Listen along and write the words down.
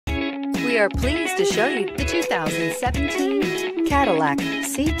We are pleased to show you the 2017 Cadillac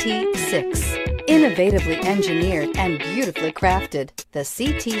CT6. Innovatively engineered and beautifully crafted, the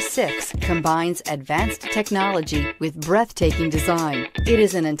CT6 combines advanced technology with breathtaking design. It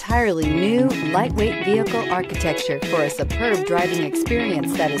is an entirely new, lightweight vehicle architecture for a superb driving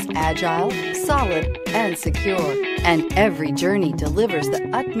experience that is agile, solid, and secure. And every journey delivers the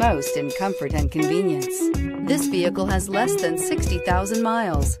utmost in comfort and convenience. This vehicle has less than 60,000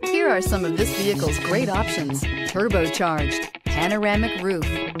 miles. Here are some of this vehicle's great options: turbocharged, panoramic roof,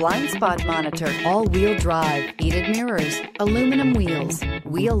 blind spot monitor, all-wheel drive, heated mirrors, aluminum wheels,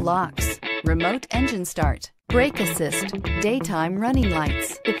 wheel locks, remote engine start, brake assist, daytime running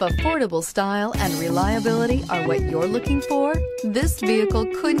lights. If affordable style and reliability are what you're looking for, this vehicle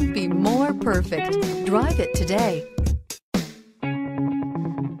couldn't be more perfect. Drive it today.